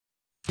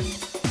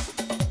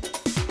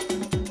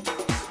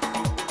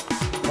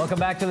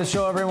Welcome back to the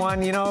show,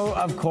 everyone. You know,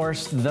 of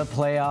course, the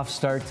playoffs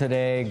start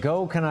today.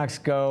 Go Canucks,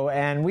 go.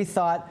 And we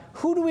thought,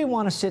 who do we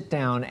want to sit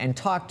down and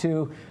talk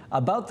to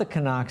about the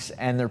Canucks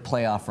and their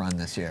playoff run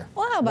this year?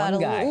 Well, how about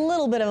a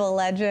little bit of a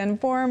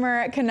legend?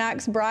 Former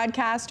Canucks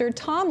broadcaster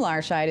Tom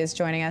Larscheid is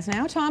joining us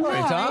now. Tom,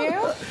 how are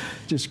you?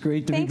 Just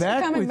great to be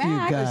back with you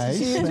guys.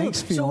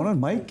 Thanks, Fiona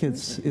and Mike.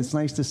 It's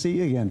nice to see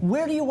you again.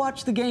 Where do you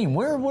watch the game?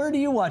 Where do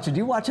you watch it? Do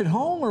you watch at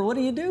home, or what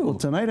do you do? Well,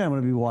 tonight I'm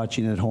going to be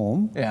watching at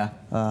home. Yeah.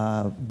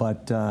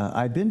 But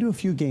I've been to a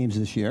few games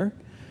this year.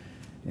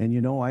 And,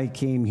 you know, I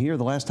came here,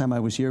 the last time I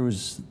was here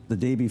was the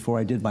day before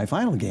I did my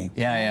final game.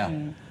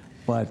 Yeah.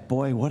 But,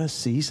 boy, what a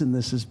season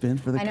this has been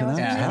for the Canucks.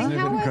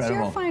 How was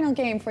your final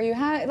game for you?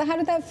 How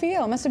did that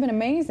feel? It must have been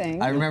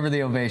amazing. I remember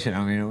the ovation.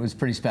 I mean, it was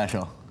pretty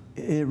special.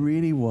 It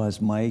really was,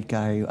 Mike.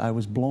 I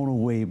was blown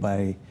away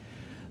by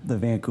the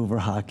Vancouver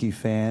hockey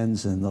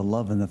fans and the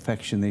love and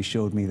affection they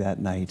showed me that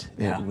night.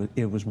 Yeah.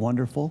 It was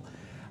wonderful.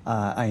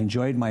 I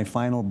enjoyed my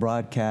final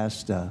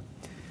broadcast.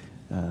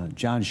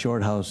 John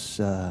Shorthouse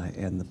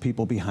and the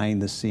people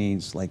behind the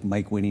scenes, like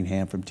Mike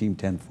Winningham from Team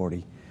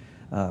 1040,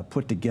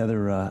 put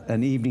together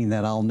an evening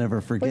that I'll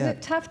never forget. Was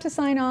it tough to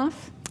sign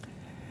off?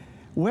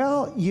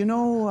 Well, you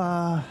know,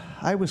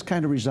 I was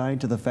kind of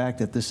resigned to the fact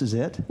that this is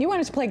it. You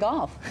wanted to play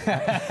golf.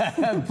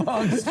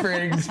 Palm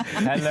Springs,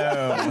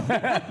 hello.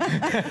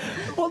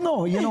 Well,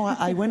 no, you know,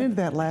 I went into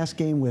that last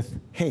game with,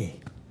 hey,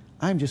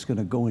 I'm just going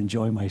to go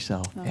enjoy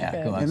myself.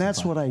 Yeah, and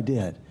that's what I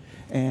did.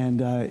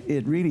 And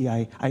it really,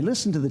 I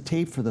listened to the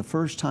tape for the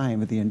first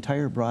time at the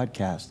entire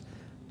broadcast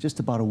just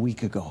about a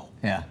week ago.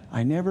 Yeah.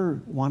 I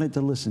never wanted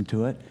to listen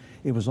to it.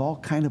 It was all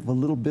kind of a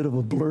little bit of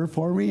a blur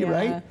for me,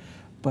 right?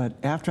 But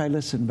after I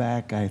listened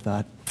back, I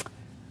thought,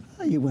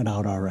 oh, you went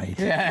out all right.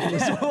 Yeah,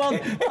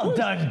 well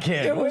done,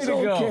 kid. It was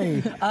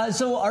okay.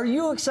 So are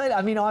you excited?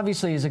 I mean,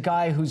 obviously, as a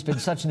guy who's been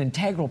such an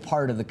integral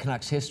part of the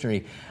Canucks'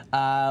 history,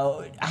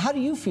 how do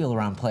you feel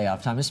around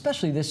playoff time,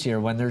 especially this year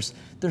when there's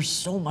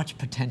so much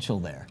potential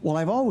there? Well,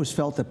 I've always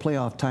felt that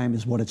playoff time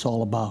is what it's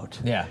all about.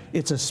 Yeah.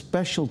 It's a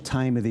special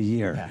time of the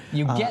year. Yeah.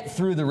 You get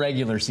through the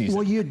regular season.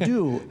 Well, you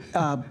do.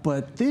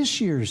 But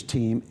this year's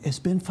team has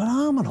been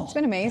phenomenal. It's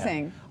been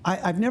amazing.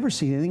 I've never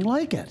seen anything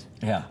like it.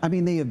 Yeah. I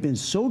mean, they have been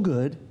so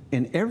good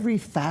in every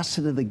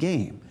facet of the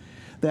game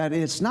that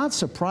it's not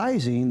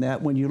surprising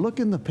that when you look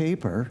in the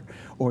paper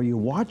or you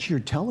watch your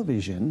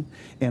television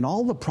and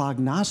all the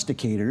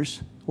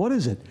prognosticators, what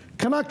is it?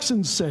 Canucks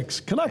in 6,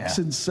 Canucks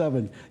in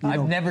 7.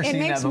 I've never seen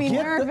that before. It makes me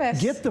nervous.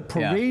 Get the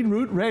parade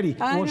route ready.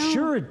 Well, know.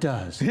 sure it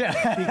does.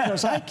 Yeah.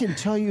 Because I can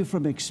tell you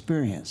from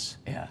experience,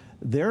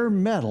 their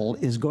mettle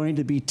is going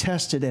to be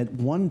tested at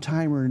one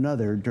time or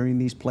another during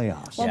these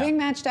playoffs. Well, being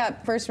matched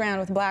up first round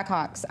with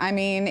Blackhawks, I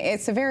mean,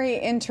 it's a very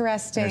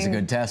interesting There's a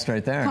good test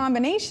right there.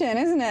 Combination,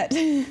 isn't it?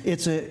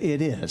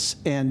 It is.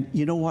 And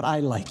you know what?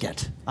 I like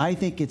it. I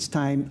think it's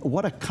time.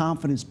 What a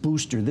confidence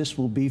booster this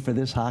will be for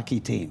this hockey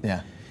team.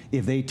 Yeah.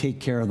 If they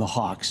take care of the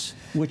Hawks,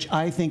 which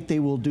I think they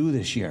will do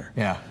this year.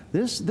 Yeah.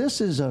 This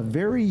is a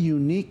very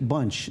unique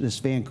bunch, this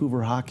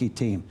Vancouver hockey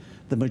team.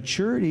 The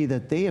maturity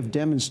that they have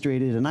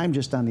demonstrated, and I'm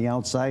just on the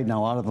outside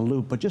now, out of the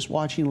loop, but just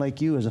watching like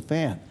you as a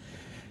fan.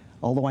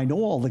 Although I know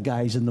all the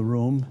guys in the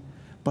room,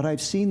 but I've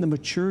seen the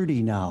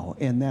maturity now,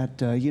 and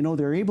that, you know,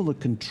 they're able to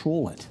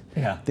control it.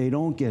 Yeah. They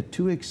don't get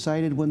too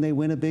excited when they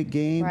win a big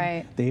game.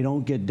 Right. They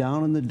don't get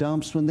down in the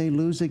dumps when they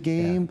lose a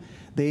game. Yeah.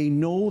 They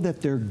know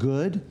that they're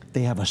good.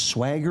 They have a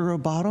swagger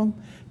about them,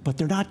 but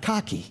they're not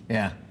cocky.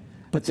 Yeah.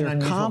 But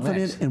they're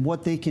confident in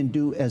what they can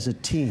do as a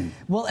team.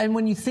 Well, and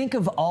when you think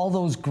of all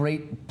those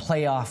great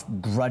playoff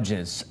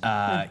grudges,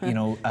 you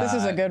know... This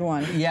is a good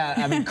one. Yeah,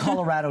 I mean,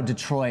 Colorado,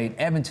 Detroit,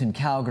 Edmonton,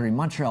 Calgary,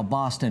 Montreal,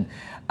 Boston.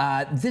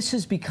 This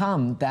has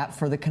become that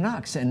for the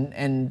Canucks.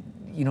 And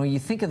you know, you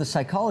think of the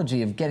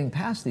psychology of getting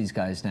past these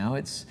guys now.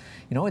 It's,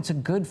 you know, it's a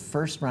good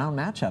first-round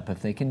matchup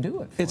if they can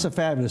do it. It's a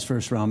fabulous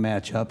first-round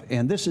matchup,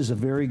 and this is a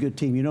very good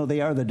team. You know,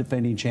 they are the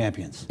defending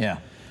champions. Yeah.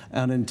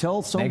 And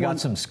until someone... They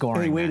got some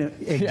scoring.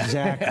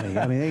 Exactly.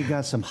 I mean, they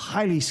got some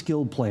highly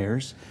skilled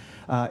players.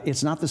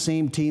 It's not the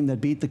same team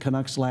that beat the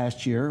Canucks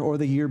last year or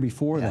the year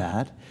before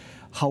that.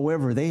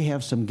 However, they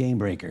have some game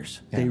breakers.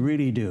 They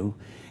really do.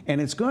 And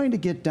it's going to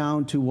get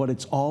down to what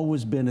it's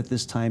always been at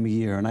this time of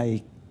year. And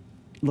I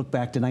look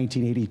back to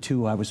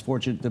 1982. I was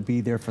fortunate to be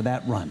there for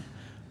that run.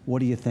 What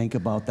do you think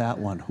about that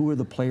one? Who are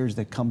the players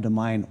that come to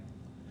mind?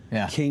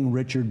 King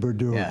Richard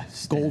Berdure,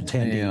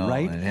 goaltending,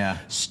 right?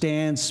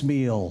 Stan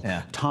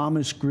Smeal,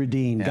 Thomas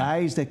Gradine,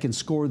 guys that can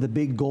score the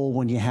big goal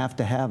when you have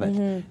to have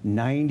it.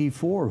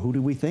 94, who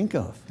do we think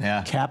of?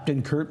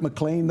 Captain Kurt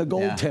McLean, the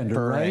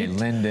goaltender, right?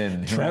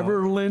 Linden.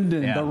 Trevor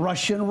Linden, the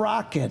Russian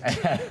Rocket.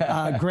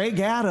 Greg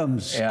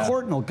Adams,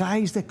 Courtnall,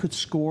 guys that could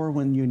score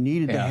when you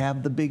needed to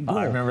have the big goal.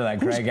 I remember that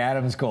Greg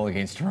Adams goal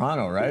against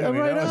Toronto, right? I mean,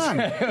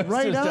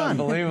 right on. Just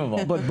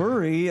unbelievable. But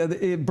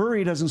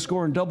Burry doesn't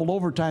score in double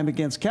overtime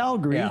against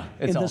Calgary.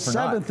 In the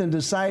seventh and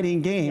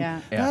deciding game.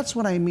 That's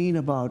what I mean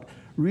about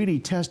really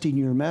testing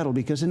your mettle,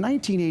 because in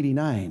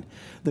 1989,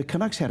 the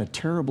Canucks had a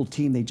terrible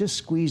team. They just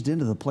squeezed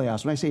into the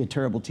playoffs. When I say a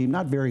terrible team,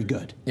 not very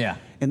good.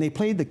 And they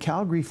played the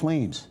Calgary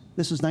Flames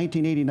This is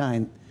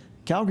 1989.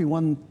 Calgary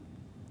won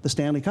the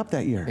Stanley Cup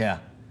that year. Yeah.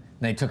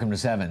 They took him to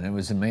 7. It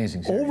was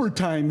amazing series.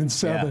 Overtime in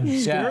 7.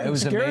 Yeah, it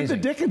was scared amazing.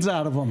 the dickens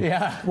out of them.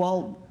 Yeah.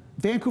 Well,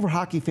 Vancouver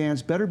hockey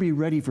fans better be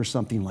ready for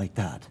something like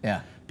that.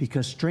 Yeah.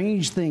 Because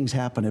strange things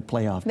happen at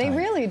playoff They time.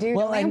 really do.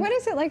 Well, And what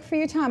is it like for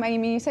you, Tom? I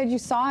mean, you said you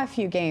saw a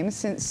few games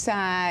since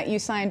you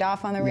signed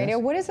off on the radio.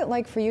 Yes. What is it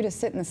like for you to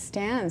sit in the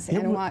stands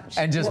and watch?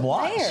 And just the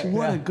watch. players?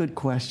 What Yeah. a good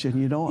question.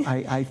 You know,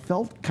 I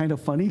felt kind of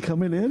funny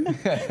coming in.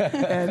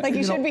 And, Like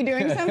you should know, be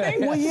doing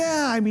something? Well,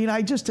 yeah. I mean,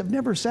 I just have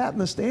never sat in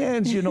the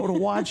stands, you know, to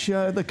watch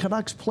the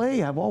Canucks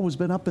play. I've always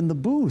been up in the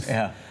booth.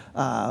 Yeah.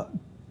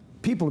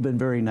 People have been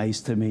very nice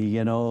to me,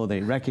 you know.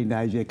 They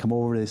recognize you, come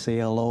over, they say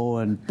hello,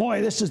 and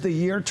boy, this is the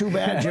year. Too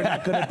bad you're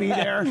not going to be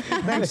there.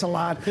 Thanks a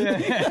lot.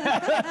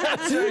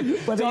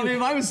 But Tommy,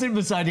 if I was sitting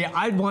beside you,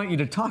 I'd want you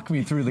to talk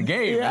me through the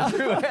game.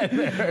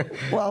 Yeah.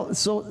 Well,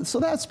 so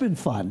that's been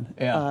fun.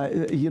 Yeah.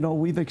 You know,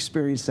 we've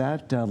experienced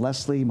that.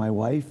 Leslie, my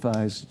wife,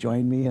 has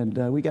joined me,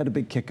 and we got a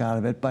big kick out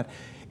of it. But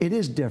it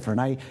is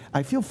different.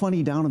 I feel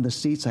funny down in the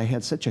seats. I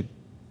had such a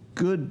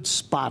good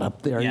spot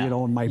up there, Yeah. you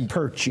know, in my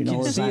perch, you know.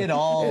 can as see I, it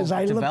all as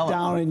I look develop.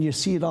 down and you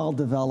see it all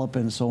develop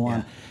and so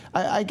on.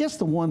 Yeah. I guess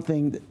the one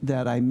thing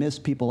that I miss,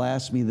 people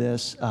ask me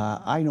this,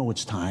 I know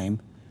it's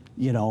time.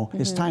 You know,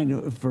 it's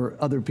time for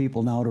other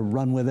people now to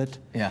run with it.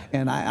 Yeah.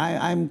 And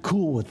I'm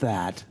cool with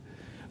that.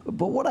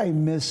 But what I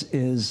miss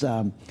is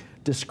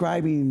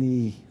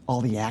describing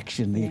all the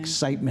action, the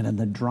excitement, and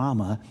the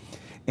drama,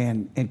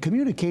 and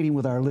communicating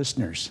with our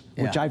listeners,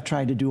 which Yeah. I've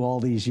tried to do all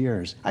these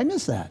years. I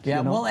miss that. Yeah,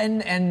 you know? well,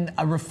 and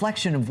a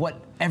reflection of what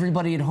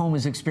everybody at home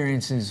is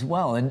experiencing as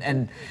well.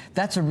 And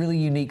that's a really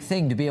unique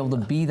thing, to be able to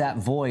be that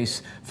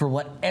voice for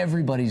what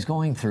everybody's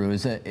going through.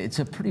 It's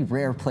a pretty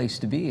rare place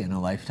to be in a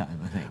lifetime,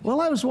 I think.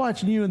 Well, I was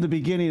watching you in the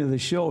beginning of the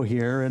show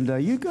here,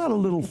 and you got a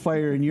little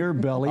fire in your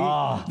belly.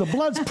 The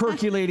blood's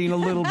percolating a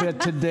little bit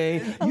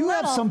today. You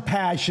have some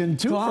passion,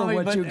 too, Tommy,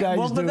 for what you guys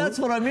do. But that's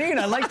what I mean.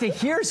 I like to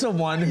hear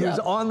someone who's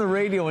on the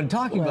radio and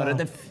talking about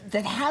it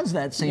that has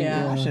that same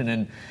passion.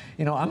 And,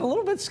 you know, I'm a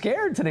little bit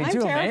scared today, I'm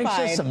too. terrified.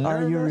 I'm anxious, I'm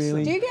nervous. Are you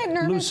really? Do you get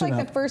nervous Loosen like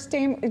up. the first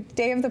day of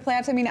the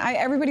playoffs? I mean,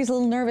 everybody's a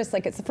little nervous,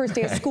 like it's the first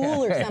day of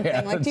school or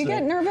something. Like, do you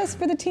get nervous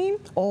for the team?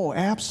 Oh,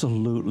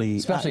 absolutely.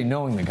 Especially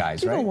knowing the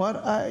guys, You right? know what?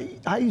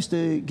 I used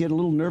to get a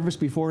little nervous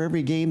before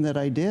every game that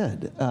I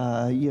did.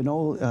 You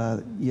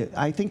know,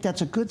 I think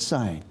that's a good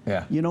sign.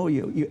 Yeah. You know,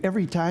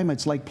 every time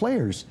it's like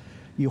players.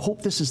 You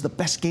hope this is the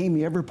best game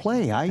you ever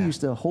play. I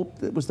used to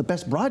hope it was the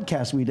best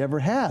broadcast we'd ever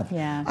have.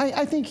 Yeah.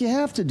 I think you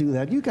have to do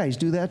that. You guys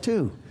do that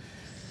too.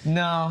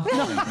 No.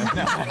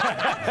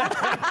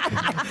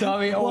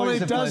 Tommy, Well,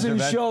 always it a pleasure, doesn't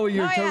man. show.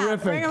 You're Oh, yeah,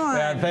 terrific. bring 'em on.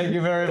 Yeah, thank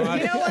you very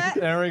much. You know what?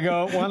 There we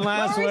go. One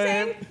last What were we wave.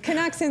 saying?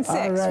 Canucks in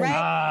 6, All right.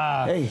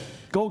 right? Hey,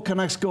 go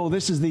Canucks, go!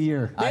 This is the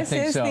year. I This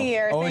think is so. the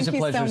year. Always Thank a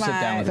you pleasure so to sit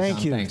down with much. you.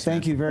 Thank you. Thanks,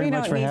 Thank you very We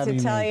much don't for need having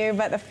to tell me. you,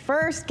 but the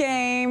first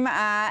game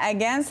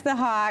against the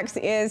Hawks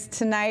is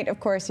tonight. Of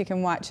course, you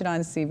can watch it on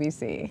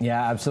CBC.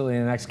 Yeah, absolutely.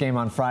 The next game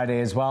on Friday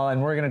as well.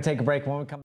 And we're going to take a break when we come